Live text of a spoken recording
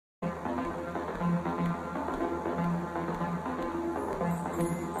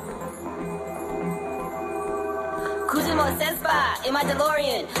a sense spy in my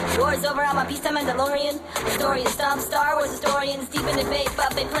DeLorean. War's over, I'm a peacetime Mandalorian. The story is some Star Wars historians deep in debate,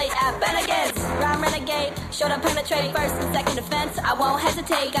 but they play at Bennigan's. Rhyme renegade, showed up penetrate, first and second defense. I won't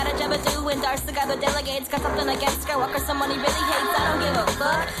hesitate, got a job to do, and Darcy got the delegates. Got something against Skywalker, someone he really hates. I don't give a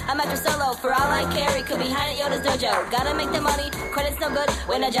fuck, I'm after Solo. For all I care, it could be hiding at Yoda's dojo. Gotta make the money, credit's no good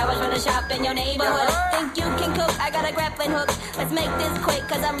when a Jabba's run a shop in your neighborhood. Think you can cook, I got a grappling hook. Let's make this quick,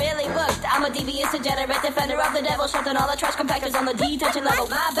 cause I'm really booked. I'm a devious, degenerate defender of the devil, shutting all the trash compactors on the detention level.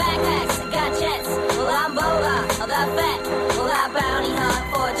 My backpacks got jets, well I'm Bola, all that fat, well I bounty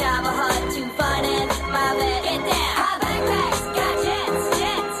hunt for a job.